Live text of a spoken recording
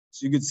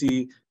So you could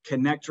see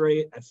connect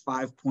rate at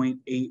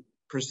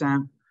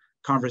 5.8%,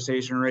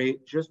 conversation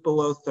rate just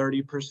below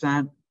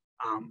 30%,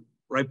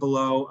 right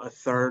below a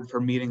third for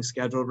meeting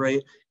scheduled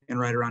rate, and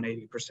right around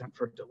 80%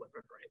 for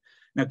delivered rate.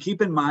 Now,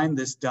 keep in mind,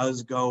 this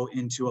does go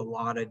into a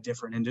lot of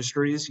different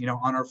industries. You know,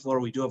 on our floor,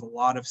 we do have a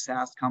lot of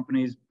SaaS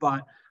companies,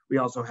 but we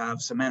also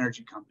have some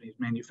energy companies,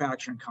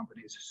 manufacturing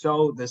companies.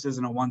 So this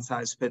isn't a one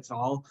size fits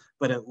all,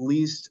 but at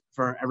least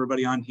for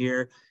everybody on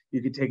here,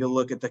 you could take a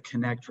look at the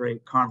connect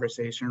rate,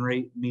 conversation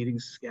rate,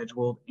 meetings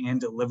scheduled, and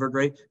delivered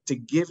rate to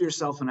give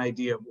yourself an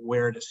idea of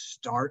where to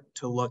start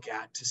to look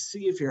at to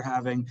see if you're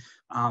having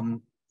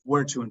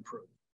where to improve.